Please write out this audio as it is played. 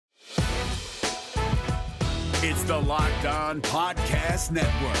It's the Locked On Podcast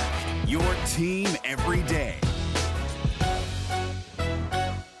Network, your team every day.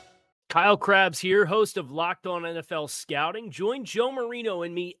 Kyle Krabs here, host of Locked On NFL Scouting. Join Joe Marino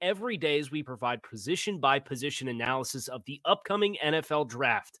and me every day as we provide position-by-position analysis of the upcoming NFL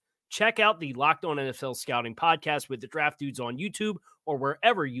Draft. Check out the Locked On NFL Scouting podcast with the Draft Dudes on YouTube or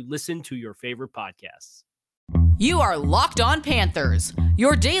wherever you listen to your favorite podcasts. You are Locked On Panthers,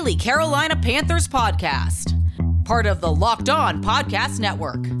 your daily Carolina Panthers podcast. Part of the Locked On Podcast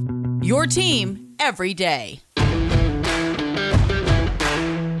Network, your team every day.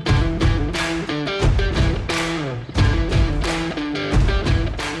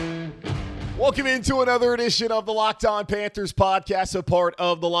 Welcome into another edition of the Locked On Panthers podcast, a part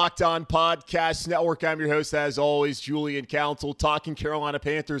of the Locked On Podcast Network. I'm your host, as always, Julian Council, talking Carolina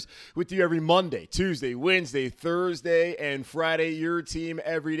Panthers with you every Monday, Tuesday, Wednesday, Thursday, and Friday. Your team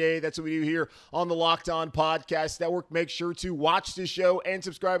every day. That's what we do here on the Locked On Podcast Network. Make sure to watch the show and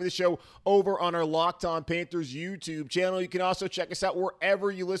subscribe to the show over on our Locked On Panthers YouTube channel. You can also check us out wherever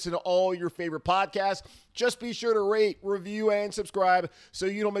you listen to all your favorite podcasts. Just be sure to rate, review, and subscribe so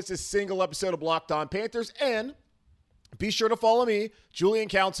you don't miss a single episode of Locked On Panthers. And be sure to follow me, Julian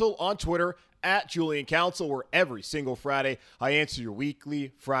Council, on Twitter, at Julian Council, where every single Friday I answer your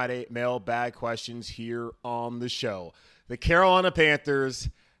weekly Friday mailbag questions here on the show. The Carolina Panthers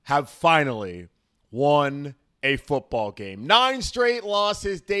have finally won a football game. 9 straight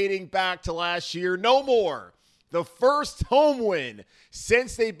losses dating back to last year. No more. The first home win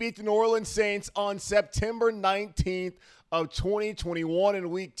since they beat the New Orleans Saints on September 19th of 2021 in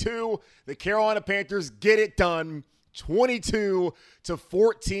Week 2. The Carolina Panthers get it done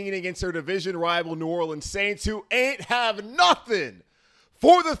 22-14 against their division rival New Orleans Saints, who ain't have nothing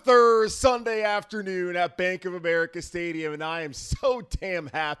for the third Sunday afternoon at Bank of America Stadium. And I am so damn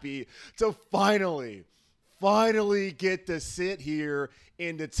happy to finally get to sit here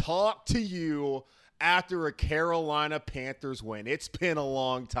and to talk to you after a Carolina Panthers win. It's been a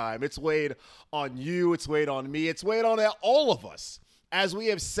long time. It's weighed on you. It's weighed on me. It's weighed on all of us as we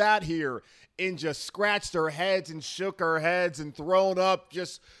have sat here and just scratched our heads and shook our heads and thrown up,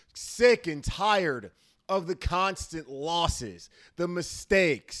 just sick and tired of the constant losses, the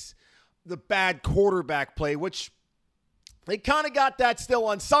mistakes, the bad quarterback play, which they kind of got that still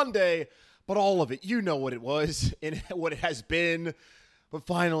on Sunday, but all of it, you know what it was and what it has been. But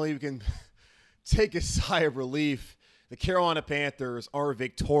finally, we can take a sigh of relief. The Carolina Panthers are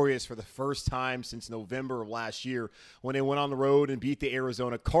victorious for the first time since November of last year when they went on the road and beat the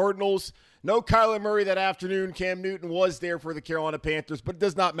Arizona Cardinals. No Kyler Murray that afternoon. Cam Newton was there for the Carolina Panthers, but it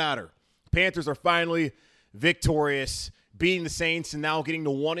does not matter. Panthers are finally victorious, beating the Saints and now getting to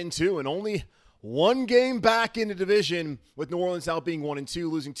 1-2 and only one game back in the division, with New Orleans now being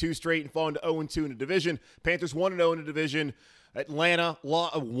 1-2, losing 2 straight and falling to 0-2 in the division. Panthers 1-0 in the division. Atlanta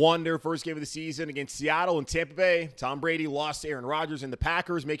won their first game of the season against Seattle and Tampa Bay. Tom Brady lost to Aaron Rodgers and the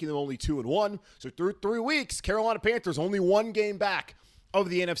Packers, making them only 2-1. So through 3 weeks, Carolina Panthers only one game back of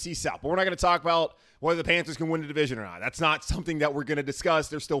the NFC South. But we're not going to talk about whether the Panthers can win the division or not. That's not something that we're going to discuss.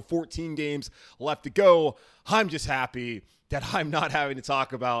 There's still 14 games left to go. I'm just happy that I'm not having to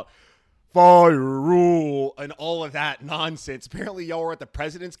talk about fire rule and all of that nonsense. Apparently, y'all were at the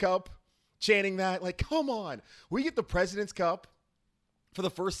President's Cup chanting that. Like, come on. We get the President's Cup for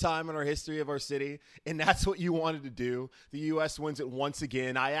the first time in our history of our city, and that's what you wanted to do. The U.S. wins it once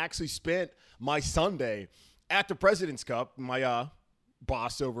again. I actually spent my Sunday at the President's Cup. My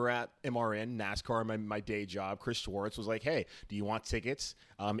boss over at MRN, NASCAR, my day job, Chris Schwartz, was like, hey, do you want tickets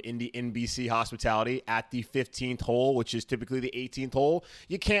in the NBC hospitality at the 15th hole, which is typically the 18th hole?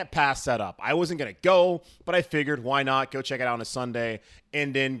 You can't pass that up. I wasn't going to go, but I figured, why not go check it out on a Sunday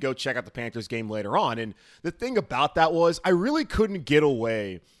and then go check out the Panthers game later on. And the thing about that was I really couldn't get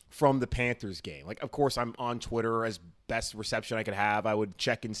away from the Panthers game. Like, of course, I'm on Twitter as best reception I could have. I would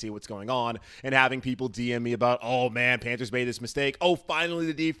check and see what's going on, and having people DM me about, oh man, Panthers made this mistake. Oh, finally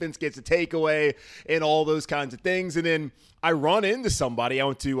the defense gets a takeaway and all those kinds of things. And then I run into somebody I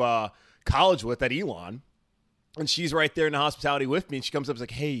went to college with at Elon, and she's right there in the hospitality with me. And she comes up and is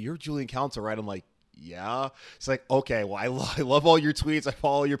like, hey, you're Julian Council, right? I'm like, yeah. It's like, okay, well, I love all your tweets. I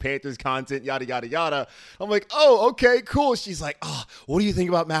follow your Panthers content, yada, yada, yada. I'm like, oh, okay, cool. She's like, oh, what do you think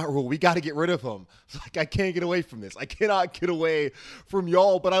about Matt Rule? We got to get rid of him. It's like, I can't get away from this. I cannot get away from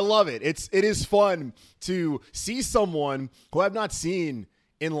y'all, but I love it. It is fun to see someone who I've not seen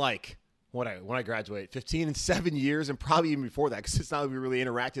in like, when I graduate, 15 and 7 years, and probably even before that, because it's not like we really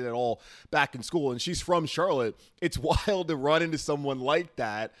interacted at all back in school. And she's from Charlotte. It's wild to run into someone like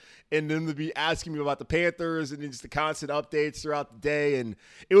that and then to be asking me about the Panthers and just the constant updates throughout the day. And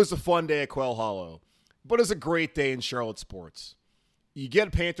it was a fun day at Quail Hollow. but it's a great day in Charlotte sports. You get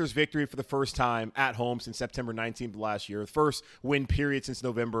a Panthers victory for the first time at home since September 19th of last year. The first win period since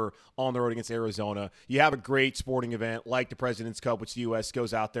November on the road against Arizona. You have a great sporting event like the President's Cup, which the U.S.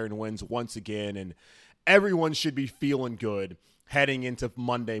 goes out there and wins once again. And everyone should be feeling good heading into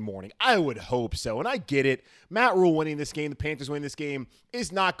Monday morning. I would hope so. And I get it. Matt Rule winning this game, the Panthers winning this game,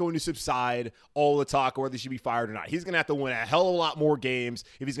 is not going to subside all the talk or whether he should be fired or not. He's going to have to win a hell of a lot more games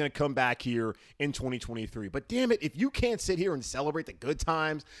if he's going to come back here in 2023. But damn it, if you can't sit here and celebrate the good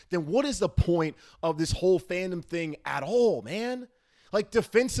times, then what is the point of this whole fandom thing at all, man? Like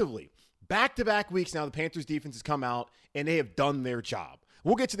defensively, back-to-back weeks now, the Panthers defense has come out and they have done their job.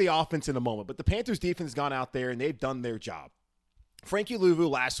 We'll get to the offense in a moment, but the Panthers defense has gone out there and they've done their job. Frankie Louvu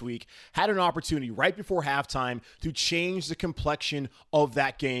last week had an opportunity right before halftime to change the complexion of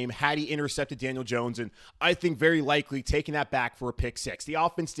that game had he intercepted Daniel Jones, and I think very likely taking that back for a pick six. The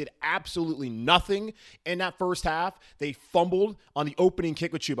offense did absolutely nothing in that first half. They fumbled on the opening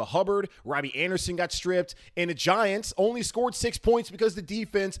kick with Chuba Hubbard. Robbie Anderson got stripped, and the Giants only scored 6 points because the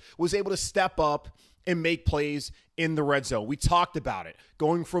defense was able to step up and make plays in the red zone. We talked about it,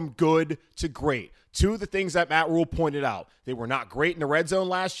 going from good to great. Two of the things that Matt Rule pointed out, they were not great in the red zone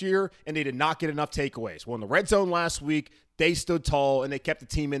last year, and they did not get enough takeaways. Well, in the red zone last week, they stood tall, and they kept the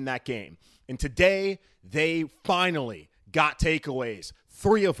team in that game. And today, they finally got takeaways,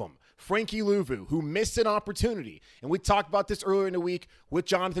 3 of them. Frankie Louvu, who missed an opportunity. And we talked about this earlier in the week with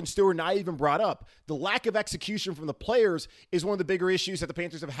Jonathan Stewart, and I even brought up the lack of execution from the players is one of the bigger issues that the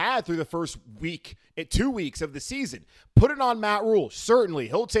Panthers have had through the first 2 weeks of the season. Put it on Matt Rule. Certainly,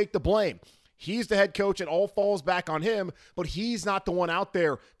 he'll take the blame. He's the head coach. It all falls back on him, but he's not the one out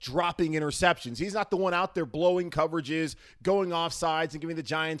there dropping interceptions. He's not the one out there blowing coverages, going offsides, and giving the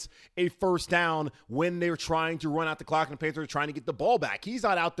Giants a first down when they're trying to run out the clock and the Panthers are trying to get the ball back. He's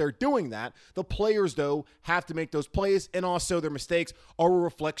not out there doing that. The players, though, have to make those plays, and also their mistakes are a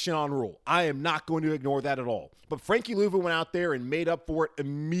reflection on Rule. I am not going to ignore that at all. But Frankie Louvu went out there and made up for it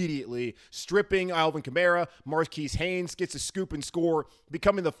immediately, stripping Alvin Kamara. Marquise Haynes gets a scoop and score,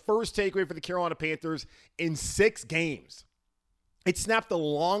 becoming the first takeaway for the Carolina Panthers in 6 games. It snapped the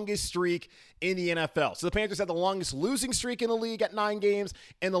longest streak in the NFL. So the Panthers had the longest losing streak in the league at 9 games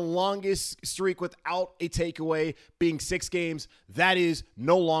and the longest streak without a takeaway being 6 games. That is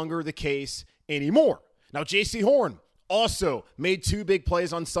no longer the case anymore. Now, J.C. Horn also made 2 big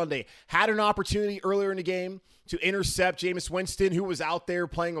plays on Sunday. Had an opportunity earlier in the game to intercept Jameis Winston, who was out there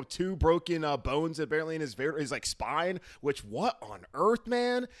playing with 2 broken bones apparently in his spine, which what on earth,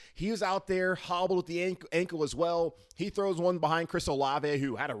 man? He was out there hobbled with the ankle as well. He throws one behind Chris Olave,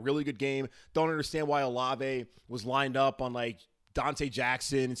 who had a really good game. Don't understand why Olave was lined up on like Dante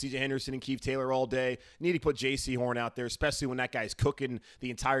Jackson and CJ Henderson and Keith Taylor all day. Need to put J.C. Horn out there, especially when that guy's cooking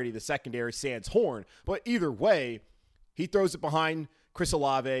the entirety of the secondary, sans Horn. But either way, he throws it behind Chris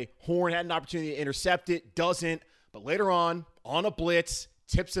Olave. Horn had an opportunity to intercept it, doesn't. But later on a blitz,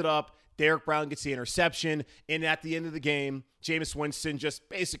 tips it up. Derek Brown gets the interception. And at the end of the game, Jameis Winston just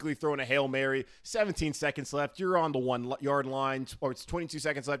basically throwing a Hail Mary. 17 seconds left. You're on the 1 yard line. Or it's 22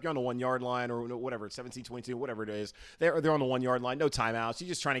 seconds left. You're on the 1 yard line or whatever. 17, 22, whatever it is. They're on the 1 yard line. No timeouts. He's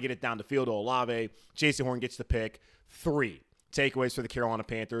just trying to get it down the field to Olave. J.C. Horn gets the pick. 3 takeaways for the Carolina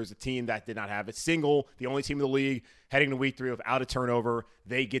Panthers, a team that did not have it. The only team in the league heading to week 3 without a turnover.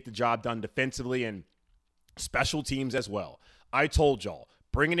 They get the job done defensively and special teams as well. I told y'all,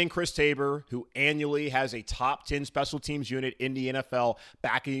 bringing in Chris Tabor, who annually has a top 10 special teams unit in the NFL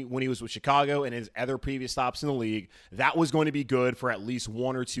back when he was with Chicago and his other previous stops in the league, that was going to be good for at least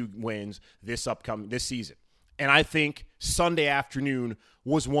 1 or 2 wins this season. And I think Sunday afternoon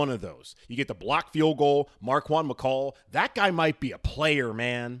was one of those. You get the block field goal, Marquand McCall. That guy might be a player,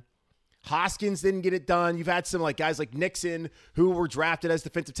 man. Hoskins didn't get it done. You've had some guys like Nixon who were drafted as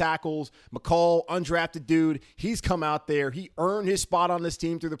defensive tackles. McCall, undrafted dude. He's come out there. He earned his spot on this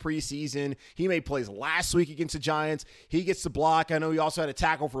team through the preseason. He made plays last week against the Giants. He gets the block. I know he also had a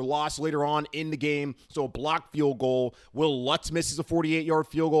tackle for loss later on in the game. So a block field goal. Will Lutz misses a 48-yard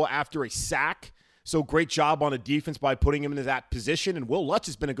field goal after a sack. So great job on the defense by putting him into that position. And Will Lutz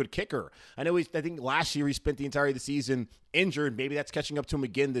has been a good kicker. I think last year he spent the entirety of the season injured. Maybe that's catching up to him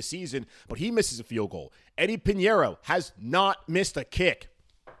again this season. But he misses a field goal. Eddie Pinheiro has not missed a kick.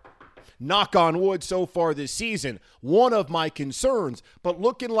 Knock on wood so far this season. One of my concerns, but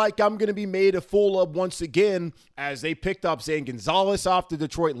looking like I'm going to be made a fool of once again as they picked up Zane Gonzalez off the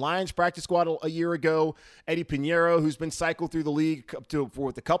Detroit Lions practice squad a year ago. Eddie Pinheiro, who's been cycled through the league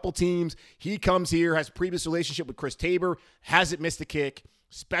with a couple teams. He comes here, has a previous relationship with Chris Tabor, hasn't missed a kick.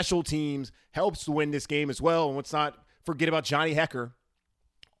 Special teams, helps to win this game as well. And let's not forget about Johnny Hekker.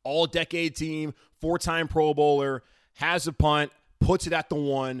 all-decade team, 4-time Pro Bowler, has a punt, puts it at the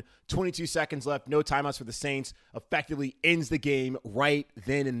 1, 22 seconds left, no timeouts for the Saints, effectively ends the game right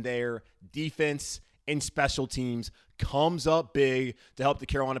then and there. Defense and special teams comes up big to help the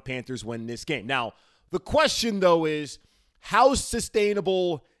Carolina Panthers win this game. Now, the question, though, is how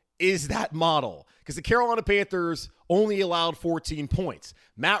sustainable is that model? Because the Carolina Panthers only allowed 14 points.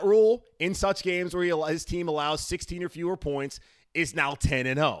 Matt Rule, in such games where his team allows 16 or fewer points, is now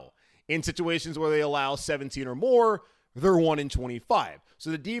 10-0. In situations where they allow 17 or more, they're 1-25. So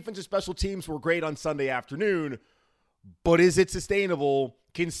the defense and special teams were great on Sunday afternoon, but is it sustainable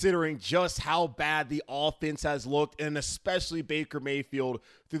considering just how bad the offense has looked, and especially Baker Mayfield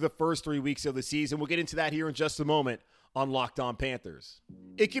through the first 3 weeks of the season? We'll get into that here in just a moment on Locked On Panthers.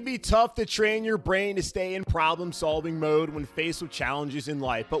 It can be tough to train your brain to stay in problem-solving mode when faced with challenges in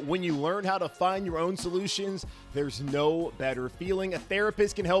life, but when you learn how to find your own solutions, there's no better feeling. A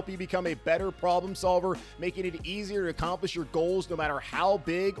therapist can help you become a better problem solver, making it easier to accomplish your goals no matter how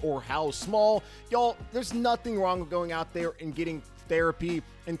big or how small. Y'all, there's nothing wrong with going out there and getting therapy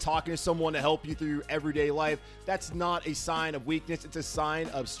and talking to someone to help you through your everyday life. That's not a sign of weakness. It's a sign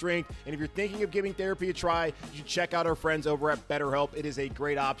of strength. And if you're thinking of giving therapy a try, you should check out our friends over at BetterHelp. It is a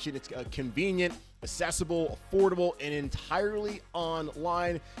great option. It's convenient, accessible, affordable, and entirely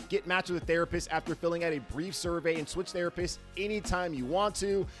online. Get matched with a therapist after filling out a brief survey and switch therapists anytime you want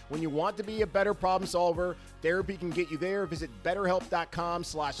to. When you want to be a better problem solver, therapy can get you there. Visit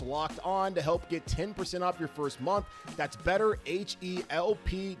BetterHelp.com/LockedOn to help get 10% off your first month. That's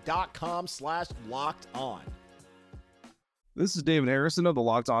BetterHelp.com/LockedOn. This is David Harrison of the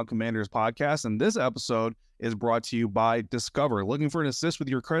Locked On Commanders podcast, and this episode is brought to you by Discover. Looking for an assist with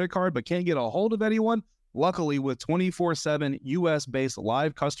your credit card but can't get a hold of anyone? Luckily, with 24/7 U.S.-based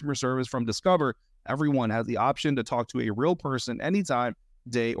live customer service from Discover, everyone has the option to talk to a real person anytime,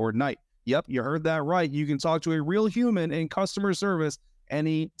 day or night. Yep, you heard that right. You can talk to a real human in customer service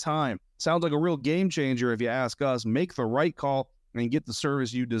anytime. Sounds like a real game changer if you ask us. Make the right call and get the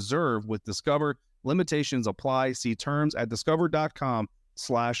service you deserve with Discover. Limitations apply. See terms at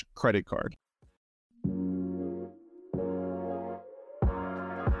discover.com/creditcard.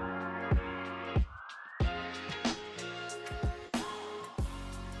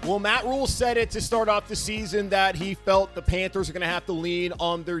 Well, Matt Rule said it to start off the season that he felt the Panthers are going to have to lean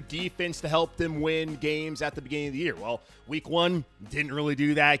on their defense to help them win games at the beginning of the year. Well, week 1 didn't really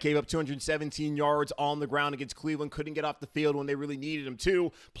do that. Gave up 217 yards on the ground against Cleveland. Couldn't get off the field when they really needed him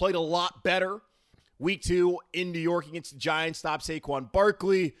to. Played a lot better. Week 2 in New York against the Giants, stopped Saquon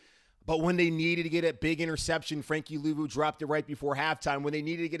Barkley. But when they needed to get a big interception, Frankie Louvu dropped it right before halftime. When they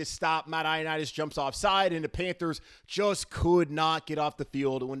needed to get a stop, Matt Ioannidis jumps offside, and the Panthers just could not get off the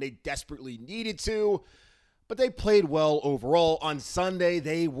field when they desperately needed to. But they played well overall. On Sunday,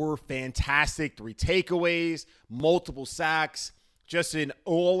 they were fantastic. 3 takeaways, multiple sacks, just an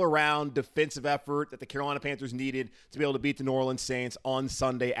all-around defensive effort that the Carolina Panthers needed to be able to beat the New Orleans Saints on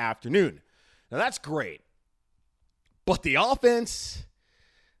Sunday afternoon. Now, that's great. But the offense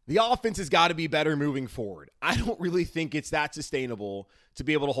has got to be better moving forward. I don't really think it's that sustainable to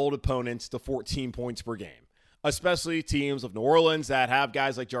be able to hold opponents to 14 points per game, especially teams of New Orleans that have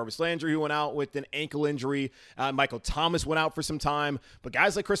guys like Jarvis Landry who went out with an ankle injury. Michael Thomas went out for some time, but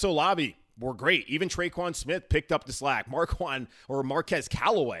guys like Chris Olave were great. Even Traquan Smith picked up the slack. Marquez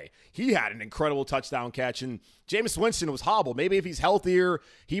Callaway, he had an incredible touchdown catch, and Jameis Winston was hobbled. Maybe if he's healthier,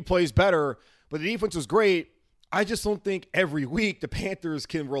 he plays better, but the defense was great. I just don't think every week the Panthers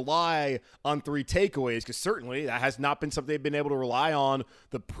can rely on 3 takeaways, because certainly that has not been something they've been able to rely on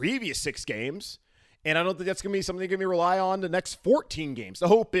the previous 6 games. And I don't think that's going to be something they're going to rely on the next 14 games. The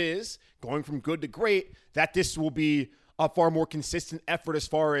hope is, going from good to great, that this will be a far more consistent effort as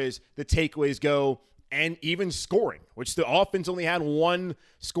far as the takeaways go and even scoring, which the offense only had 1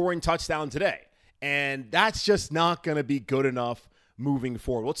 scoring touchdown today. And that's just not going to be good enough moving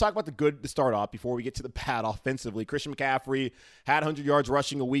forward. We'll talk about the good to start off before we get to the bad offensively. Christian McCaffrey had 100 yards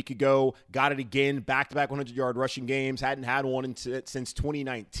rushing a week ago, got it again, back-to-back 100-yard rushing games, hadn't had one since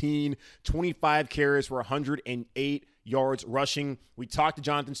 2019, 25 carries for 108 yards rushing. We talked to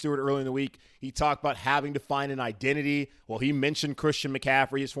Jonathan Stewart earlier in the week. He talked about having to find an identity. Well, he mentioned Christian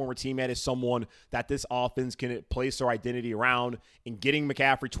McCaffrey, his former teammate, as someone that this offense can place their identity around. And getting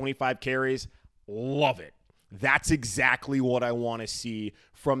McCaffrey 25 carries, love it. That's exactly what I want to see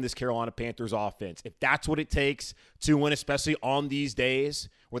from this Carolina Panthers offense. If that's what it takes to win, especially on these days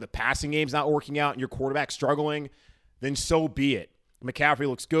where the passing game's not working out and your quarterback's struggling, then so be it. McCaffrey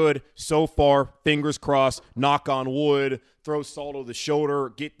looks good so far. Fingers crossed. Knock on wood. Throw salt over the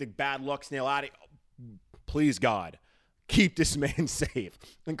shoulder. Get the bad luck snail out of it. Please, God. keep this man safe.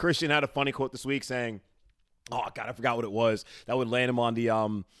 And Christian had a funny quote this week saying, oh, God, I forgot what it was. That would land him on the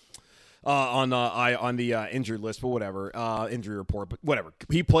injured list, but whatever, injury report, but whatever.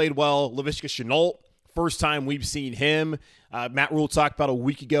 He played well. Laviska Shenault, first time we've seen him. Matt Rule talked about a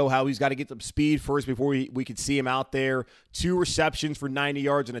week ago how he's got to get some speed first before we could see him out there. 2 receptions for 90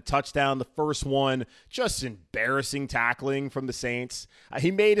 yards and a touchdown. The first one, just embarrassing tackling from the Saints.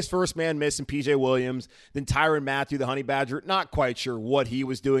 He made his first man miss in P.J. Williams. Then Tyrann Mathieu, the Honey Badger, not quite sure what he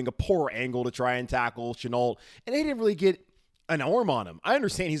was doing. A poor angle to try and tackle Shenault. And they didn't really get an arm on him. I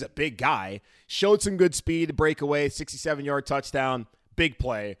understand he's a big guy. Showed some good speed, breakaway, 67-yard touchdown. Big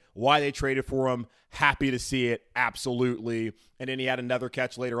play. Why they traded for him, happy to see it, absolutely. And then he had another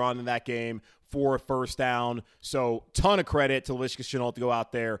catch later on in that game for a first down. So ton of credit to Laviska Shenault to go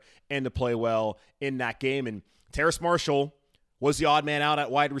out there and to play well in that game. And Terrace Marshall was the odd man out at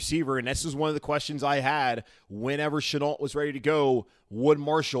wide receiver, and this is one of the questions I had whenever Shenault was ready to go. Would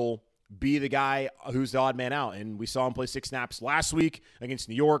Marshall be the guy who's the odd man out? And we saw him play 6 snaps last week against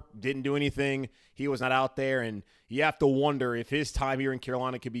New York. Didn't do anything. He was not out there, and you have to wonder if his time here in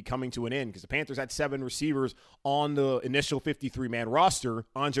Carolina could be coming to an end, because the Panthers had 7 receivers on the initial 53-man roster.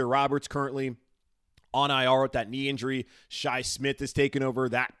 Andre Roberts currently on IR with that knee injury. Shi Smith has taken over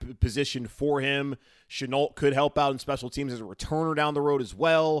that position for him. Shenault could help out in special teams as a returner down the road as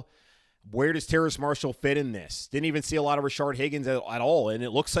well. Where does Terrace Marshall fit in this? Didn't even see a lot of Rashard Higgins at all, and it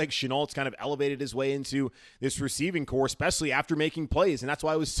looks like Shenault's kind of elevated his way into this receiving corps, especially after making plays, and that's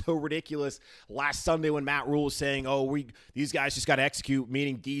why it was so ridiculous last Sunday when Matt Rule was saying, these guys just got to execute,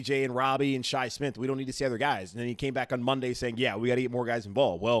 meaning DJ and Robbie and Shi Smith. We don't need to see other guys. And then he came back on Monday saying, yeah, we got to get more guys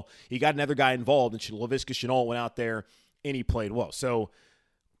involved. Well, he got another guy involved, and Laviska Shenault went out there, and he played well. So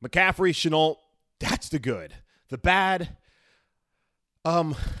McCaffrey, Shenault, that's the good. The bad,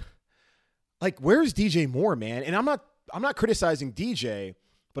 where's DJ Moore, man? And I'm not criticizing DJ,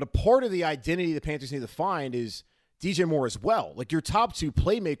 but a part of the identity the Panthers need to find is DJ Moore as well. Like, your top 2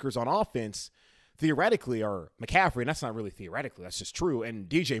 playmakers on offense theoretically are McCaffrey, and that's not really theoretically, that's just true, and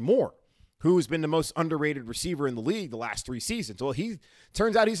DJ Moore, who's been the most underrated receiver in the league the last 3 seasons. Well, he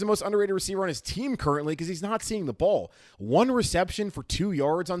turns out he's the most underrated receiver on his team currently because he's not seeing the ball. 1 reception for 2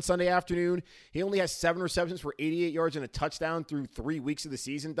 yards on Sunday afternoon. He only has 7 receptions for 88 yards and a touchdown through 3 weeks of the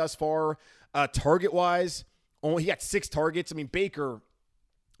season thus far. Target-wise, he got 6 targets. I mean, Baker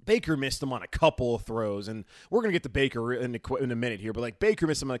missed him on a couple of throws, and we're going to get to Baker in a minute here, but Baker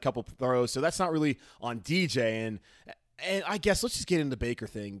missed him on a couple of throws, so that's not really on DJ. And I guess let's just get into the Baker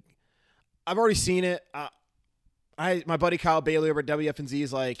thing. I've already seen it. My buddy Kyle Bailey over at WFNZ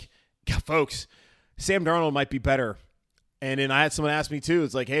is like, folks, Sam Darnold might be better. And then I had someone ask me too.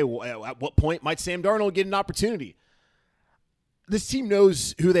 It's like, hey, at what point might Sam Darnold get an opportunity? This team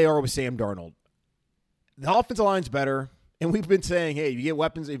knows who they are with Sam Darnold. The offensive line's better. And we've been saying, hey, if you get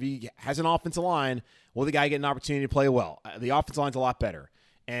weapons, if he has an offensive line, will the guy get an opportunity to play well? The offensive line's a lot better.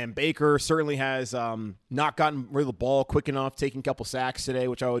 And Baker certainly has not gotten rid of the ball quick enough, taking a couple sacks today,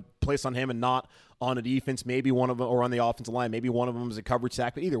 which I would place on him and not on the defense. Maybe one of them, or on the offensive line, maybe one of them is a coverage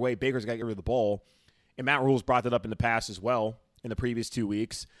sack. But either way, Baker's got to get rid of the ball. And Matt Rule's brought that up in the past as well in the previous 2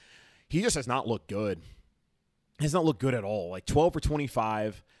 weeks. He just has not looked good. He has not looked good at all. 12 for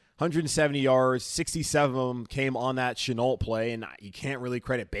 25, 170 yards, 67 of them came on that Shenault play, and you can't really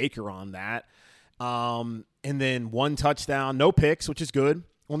credit Baker on that. And then 1 touchdown, no picks, which is good.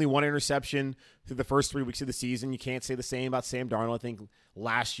 Only 1 interception through the first 3 weeks of the season. You can't say the same about Sam Darnold. I think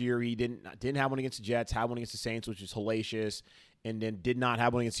last year he didn't have one against the Jets, had one against the Saints, which is hellacious, and then did not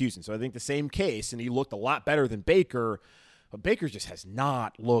have one against Houston. So I think the same case, and he looked a lot better than Baker, but Baker just has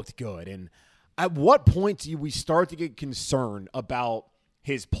not looked good. And at what point do we start to get concerned about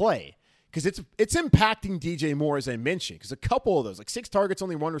his play? Because it's impacting DJ Moore, as I mentioned, because a couple of those, 6 targets,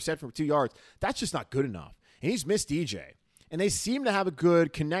 only 1 reception for 2 yards, that's just not good enough. And he's missed DJ. And they seem to have a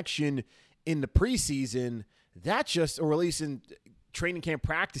good connection in the preseason. That just, or at least in training camp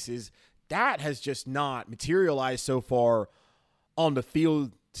practices, that has just not materialized so far on the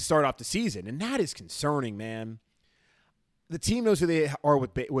field to start off the season. And that is concerning, man. The team knows who they are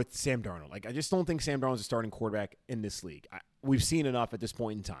with Sam Darnold. I just don't think Sam Darnold's a starting quarterback in this league. We've seen enough at this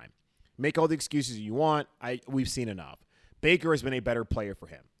point in time. Make all the excuses you want. We've seen enough. Baker has been a better player for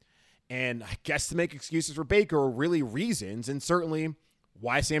him. And I guess to make excuses for Baker are really reasons, and certainly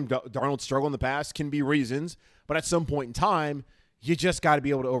why Sam Darnold struggled in the past can be reasons, but at some point in time, you just got to be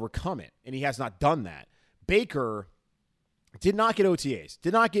able to overcome it, and he has not done that. Baker did not get OTAs,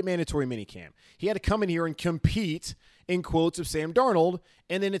 did not get mandatory minicamp. He had to come in here and compete, in quotes, of Sam Darnold,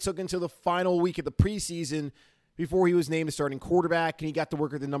 and then it took until the final week of the preseason before he was named a starting quarterback and he got to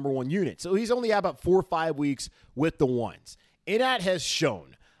work at the number one unit. So he's only had about 4 or 5 weeks with the ones. And that has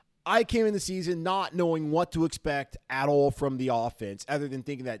shown. I came in the season not knowing what to expect at all from the offense, other than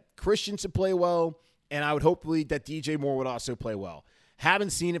thinking that Christian should play well, and I would hopefully that DJ Moore would also play well.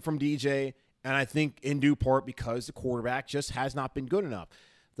 Haven't seen it from DJ, and I think in due part because the quarterback just has not been good enough.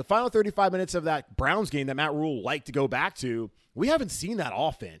 The final 35 minutes of that Browns game that Matt Rule liked to go back to, we haven't seen that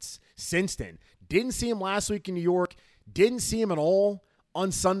offense since then. Didn't see him last week in New York. Didn't see him at all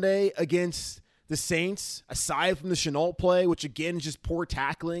on Sunday against the Saints, aside from the Chenault play, which again is just poor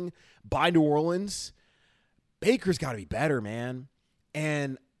tackling by New Orleans. Baker's got to be better, man.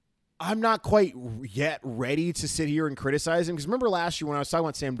 And I'm not quite yet ready to sit here and criticize him. Because remember last year when I was talking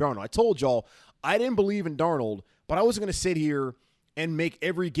about Sam Darnold, I told y'all I didn't believe in Darnold, but I wasn't going to sit here and make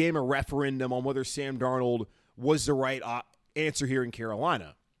every game a referendum on whether Sam Darnold was the right answer here in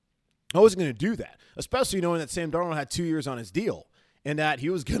Carolina. I wasn't going to do that, especially knowing that Sam Darnold had 2 years on his deal and that he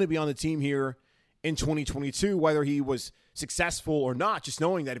was going to be on the team here in 2022, whether he was successful or not, just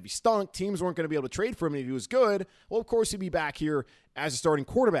knowing that if he stunk, teams weren't going to be able to trade for him. And if he was good, well, of course, he'd be back here as a starting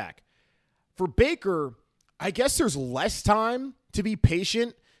quarterback. For Baker, I guess there's less time to be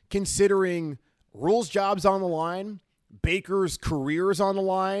patient considering Rule's job's on the line, Baker's career is on the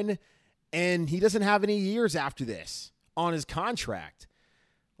line, and he doesn't have any years after this on his contract.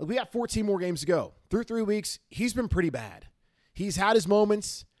 We got 14 more games to go. Through 3 weeks, he's been pretty bad. He's had his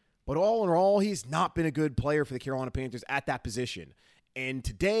moments, but all in all, he's not been a good player for the Carolina Panthers at that position. And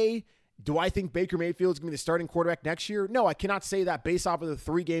today, do I think Baker Mayfield's going to be the starting quarterback next year? No, I cannot say that based off of the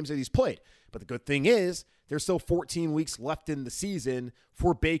 3 games that he's played. But the good thing is there's still 14 weeks left in the season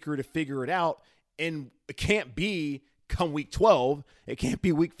for Baker to figure it out. And it can't be come week 12. It can't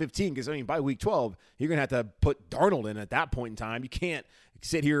be week 15 because, by week 12, you're going to have to put Darnold in at that point in time. You can't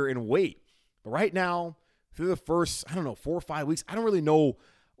sit here and wait. But right now, through the first, 4 or 5 weeks, I don't really know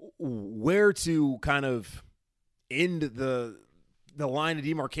where to kind of end the line of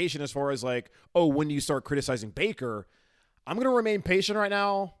demarcation as far as when you start criticizing Baker. I'm going to remain patient right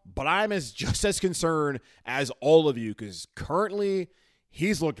now, but I'm just as concerned as all of you because currently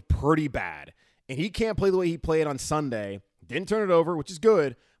he's looked pretty bad. And he can't play the way he played on Sunday. Didn't turn it over, which is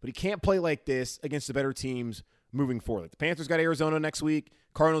good, but he can't play like this against the better teams moving forward. The Panthers got Arizona next week.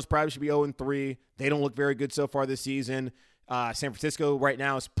 Cardinals probably should be 0-3. They don't look very good so far this season. San Francisco right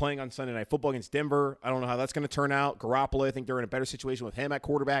now is playing on Sunday Night Football against Denver. I don't know how that's going to turn out. Garoppolo, I think they're in a better situation with him at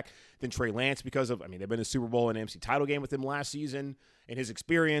quarterback than Trey Lance because of, they've been in a Super Bowl and AFC title game with him last season and his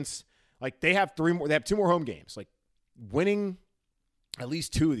experience. They have 2 more home games. Winning at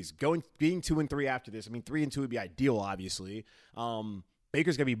least 2 of these, being 2-3 after this. 3-2 would be ideal, obviously.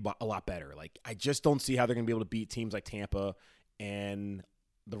 Baker's going to be a lot better. I just don't see how they're going to be able to beat teams like Tampa and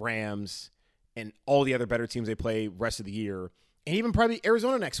the Rams and all the other better teams they play rest of the year, and even probably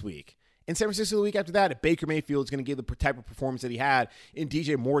Arizona next week. And San Francisco the week after that, if Baker Mayfield is going to give the type of performance that he had, and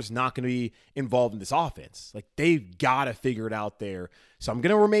DJ Moore is not going to be involved in this offense. They've got to figure it out there. So I'm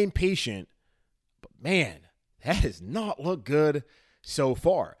going to remain patient, but man, that has not looked good so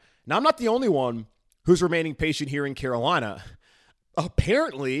far. Now, I'm not the only one who's remaining patient here in Carolina.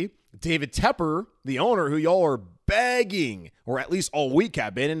 Apparently, David Tepper, the owner, who y'all are begging, or at least all week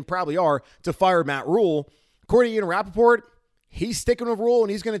have been, and probably are, to fire Matt Rule. According to Ian Rappaport, he's sticking with Rule,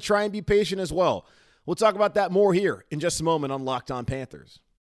 and he's going to try and be patient as well. We'll talk about that more here in just a moment on Locked On Panthers.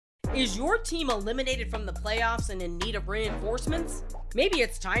 Is your team eliminated from the playoffs and in need of reinforcements? Maybe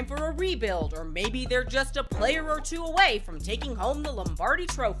it's time for a rebuild, or maybe they're just a player or 2 away from taking home the Lombardi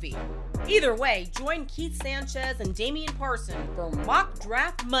Trophy. Either way, join Keith Sanchez and Damian Parson for Mock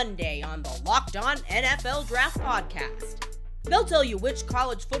Draft Monday on the Locked On NFL Draft Podcast. They'll tell you which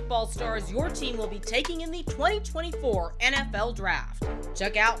college football stars your team will be taking in the 2024 NFL Draft.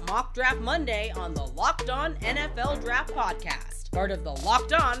 Check out Mock Draft Monday on the Locked On NFL Draft Podcast, part of the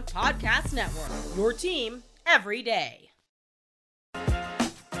Locked On Podcast Network, your team every day.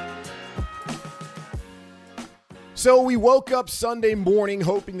 So we woke up Sunday morning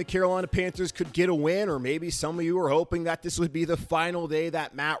hoping the Carolina Panthers could get a win, or maybe some of you were hoping that this would be the final day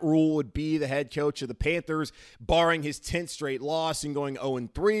that Matt Rule would be the head coach of the Panthers, barring his 10th straight loss and going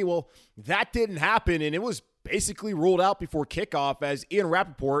 0-3. Well, that didn't happen, and it was basically ruled out before kickoff, as Ian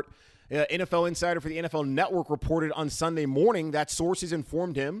Rappaport, NFL insider for the NFL Network, reported on Sunday morning that sources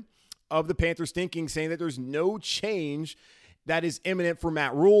informed him of the Panthers' thinking, saying that there's no change that is imminent for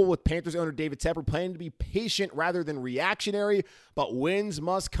Matt Rule, with Panthers owner David Tepper planning to be patient rather than reactionary, but wins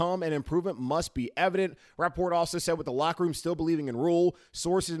must come and improvement must be evident. Rapport also said with the locker room still believing in Rule,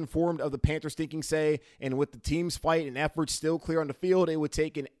 sources informed of the Panthers thinking say, and with the team's fight and efforts still clear on the field, it would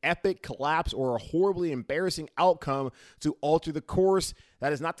take an epic collapse or a horribly embarrassing outcome to alter the course.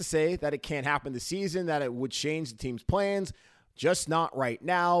 That is not to say that it can't happen this season, that it would change the team's plans, just not right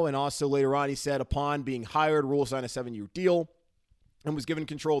now. And also later on, he said upon being hired, Rule signed a 7-year deal and was given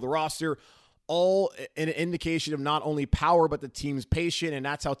control of the roster, all an indication of not only power, but the team's patient, and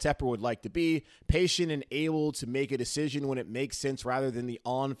that's how Tepper would like to be, patient and able to make a decision when it makes sense rather than the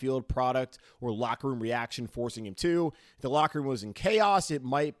on-field product or locker room reaction forcing him to. If the locker room was in chaos, it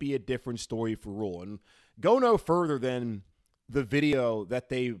might be a different story for Rule. And go no further than the video that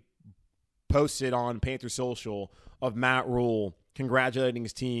they posted on Panther Social of Matt Rule congratulating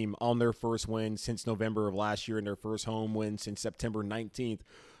his team on their first win since November of last year and their first home win since September 19th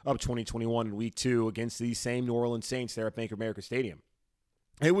of 2021 in week 2 against these same New Orleans Saints there at Bank of America Stadium.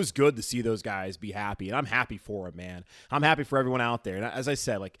 It was good to see those guys be happy, and I'm happy for them, man. I'm happy for everyone out there. And as I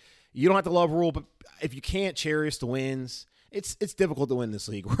said, like, you don't have to love Rule, but if you can't cherish the wins, it's difficult to win this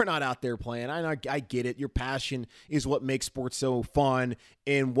league. We're not out there playing. I get it. Your passion is what makes sports so fun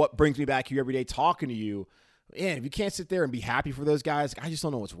and what brings me back here every day talking to you. Man, if you can't sit there and be happy for those guys, I just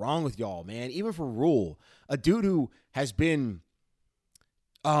don't know what's wrong with y'all, man. Even for Rule, a dude who has been,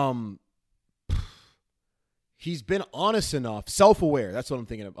 he's been honest enough, self-aware. That's what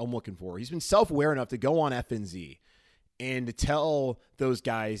I'm looking for. He's been self-aware enough to go on FNZ and to tell those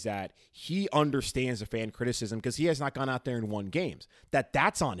guys that he understands the fan criticism because he has not gone out there and won games.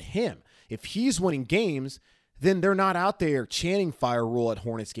 That's on him. If he's winning games, then they're not out there chanting fire Rule at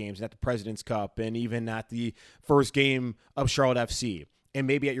Hornets games and at the President's Cup and even at the first game of Charlotte FC and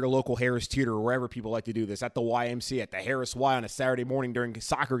maybe at your local Harris Theater or wherever people like to do this, at the YMC, at the Harris Y on a Saturday morning during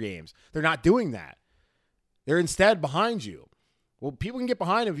soccer games. They're not doing that. They're instead behind you. Well, people can get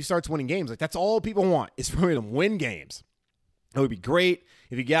behind him if he starts winning games. Like, that's all people want is for him to win games. It would be great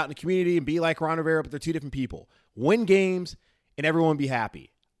if you get out in the community and be like Ron Rivera, but they're two different people. Win games and everyone would be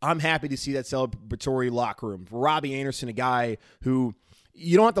happy. I'm happy to see that celebratory locker room. For Robbie Anderson, a guy who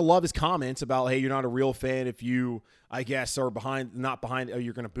you don't have to love his comments about, hey, you're not a real fan if you, I guess, are not behind,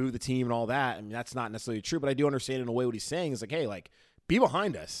 you're going to boo the team and all that. I mean, that's not necessarily true, but I do understand in a way what he's saying is like, hey, like, be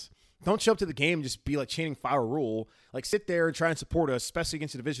behind us. Don't show up to the game and just be like chanting fire Rule. Like, sit there and try and support us, especially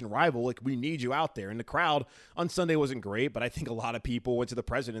against a division rival. Like, we need you out there. And the crowd on Sunday wasn't great, but I think a lot of people went to the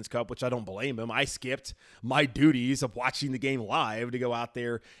President's Cup, which I don't blame them. I skipped my duties of watching the game live to go out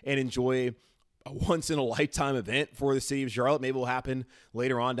there and enjoy a once-in-a-lifetime event for the city of Charlotte. Maybe it will happen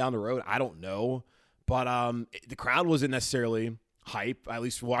later on down the road. I don't know. But the crowd wasn't necessarily hype, at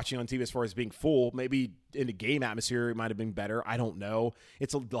least watching on TV as far as being full. Maybe in the game atmosphere, it might have been better. I don't know.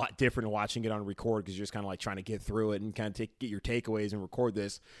 It's a lot different than watching it on record because you're just kind of like trying to get through it and kind of get your takeaways and record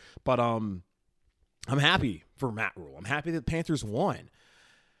this. But I'm happy for Matt Rule. I'm happy that the Panthers won.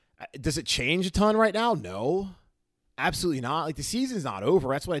 Does it change a ton right now? No, absolutely not. Like, the season's not over.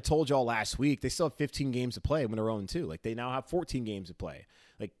 That's what I told y'all last week. They still have 15 games to play when they're 0-2. Like, they now have 14 games to play.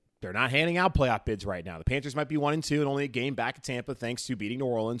 Like, they're not handing out playoff bids right now. The Panthers might be 1-2 and only a game back at Tampa thanks to beating New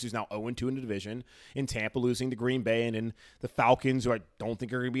Orleans, who's now 0-2 in the division, in Tampa losing to Green Bay, and in the Falcons, who I don't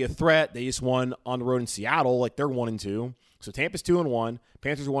think are going to be a threat. They just won on the road in Seattle. Like, they're 1-2. So Tampa's 2-1.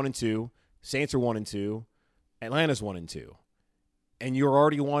 Panthers are 1-2. Saints are 1-2. Atlanta's 1-2. And you're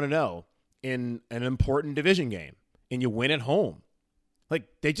already 1-0 in an important division game, and you win at home. Like,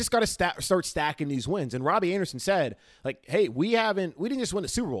 they just got to start stacking these wins. And Robbie Anderson said, like, hey, we didn't just win the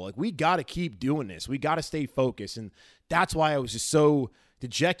Super Bowl. Like, we got to keep doing this. We got to stay focused. And that's why I was just so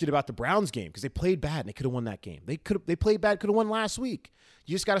dejected about the Browns game, because they played bad and they could have won that game. They played bad, could have won last week.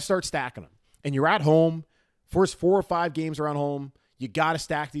 You just got to start stacking them. And you're at home. First 4 or 5 games around home. You got to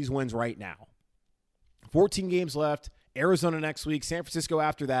stack these wins right now. 14 games left. Arizona next week. San Francisco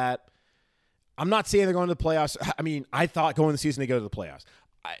after that. I'm not saying they're going to the playoffs. I mean, I thought going into the season they go to the playoffs.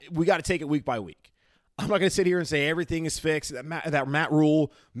 We got to take it week by week. I'm not going to sit here and say everything is fixed, that Matt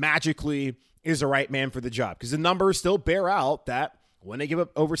Rule magically is the right man for the job, because the numbers still bear out that when they give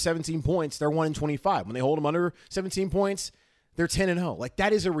up over 17 points, they're 1-25. When they hold them under 17 points, they're 10-0. Like,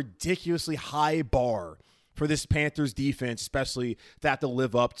 that is a ridiculously high bar for this Panthers defense, especially that to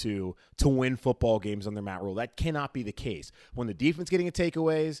live up to win football games under Matt Rule. That cannot be the case. When the defense getting a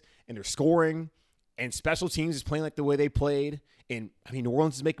takeaways and they're scoring and special teams is playing like the way they played, and I mean, New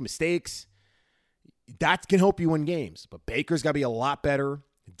Orleans is making mistakes, that can help you win games. But Baker's got to be a lot better.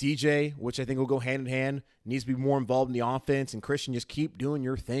 DJ, which I think will go hand in hand, needs to be more involved in the offense. And Christian, just keep doing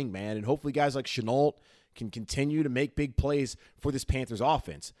your thing, man. And hopefully guys like Chenault can continue to make big plays for this Panthers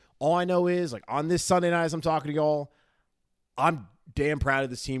offense. All I know is, like, on this Sunday night as I'm talking to y'all, I'm damn proud of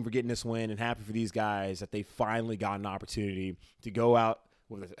this team for getting this win and happy for these guys that they finally got an opportunity to go out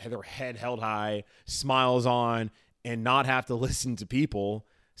with their head held high, smiles on, and not have to listen to people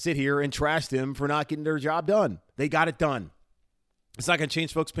sit here and trash them for not getting their job done. They got it done. It's not going to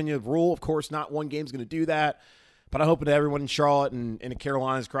change folks' opinion of the rule. Of course, not one game's going to do that. But I hope that everyone in Charlotte and the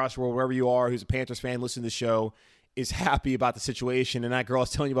Carolinas, across the world, wherever you are, who's a Panthers fan, listening to the show, is happy about the situation. And that girl I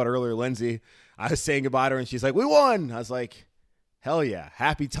was telling you about earlier, Lindsay, I was saying goodbye to her, and she's like, we won. I was like, hell yeah.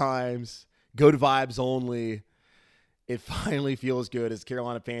 Happy times. Good vibes only. It finally feels good as the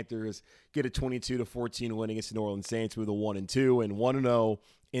Carolina Panthers get a 22-14 win against the New Orleans Saints with a 1-2 and 1-0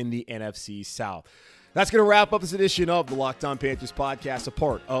 in the NFC South. That's going to wrap up this edition of the Locked On Panthers podcast, a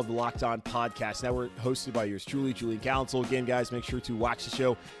part of the Locked On Podcast Network, hosted by yours truly, Julian Council. Again, guys, make sure to watch the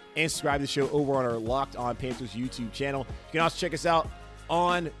show and subscribe to the show over on our Locked On Panthers YouTube channel. You can also check us out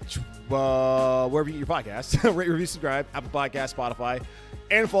on wherever you get your podcasts. Rate, review, subscribe, Apple Podcasts, Spotify,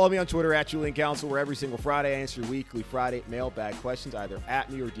 and follow me on Twitter at Julian Council, where every single Friday I answer weekly Friday mailbag questions, either at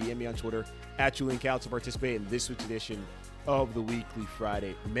me or DM me on Twitter at Julian Council. Participate in this week's edition of the weekly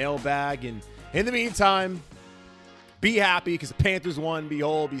Friday mailbag. And in the meantime, be happy because the Panthers won. Be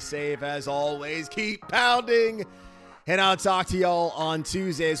whole, be safe. As always, keep pounding. And I'll talk to y'all on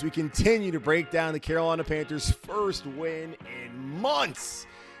Tuesday as we continue to break down the Carolina Panthers' first win in months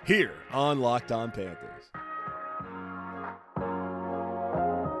here on Locked On Panthers.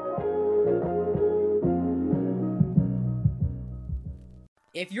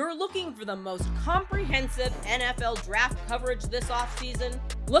 If you're looking for the most comprehensive NFL draft coverage this offseason,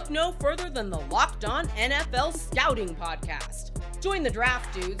 look no further than the Locked On NFL Scouting Podcast. Join the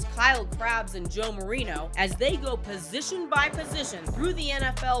draft dudes, Kyle Krabs and Joe Marino, as they go position by position through the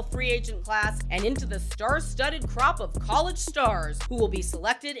NFL free agent class and into the star-studded crop of college stars who will be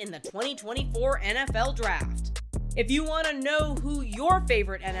selected in the 2024 NFL Draft. If you want to know who your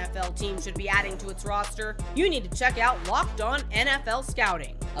favorite NFL team should be adding to its roster, you need to check out Locked On NFL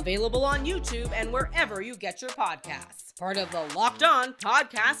Scouting, available on YouTube and wherever you get your podcasts. Part of the Locked On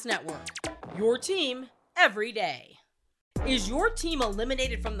Podcast Network, your team every day. Is your team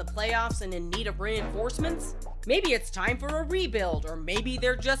eliminated from the playoffs and in need of reinforcements? Maybe it's time for a rebuild, or maybe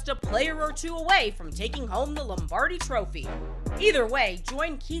they're just a player or two away from taking home the Lombardi Trophy. Either way,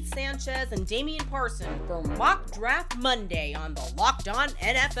 join Keith Sanchez and Damian Parson for Mock Draft Monday on the Locked On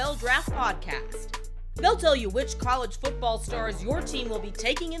NFL Draft Podcast. They'll tell you which college football stars your team will be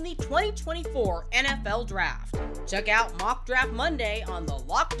taking in the 2024 NFL Draft. Check out Mock Draft Monday on the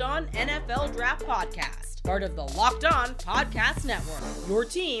Locked On NFL Draft Podcast, part of the Locked On Podcast Network, your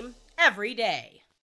team every day.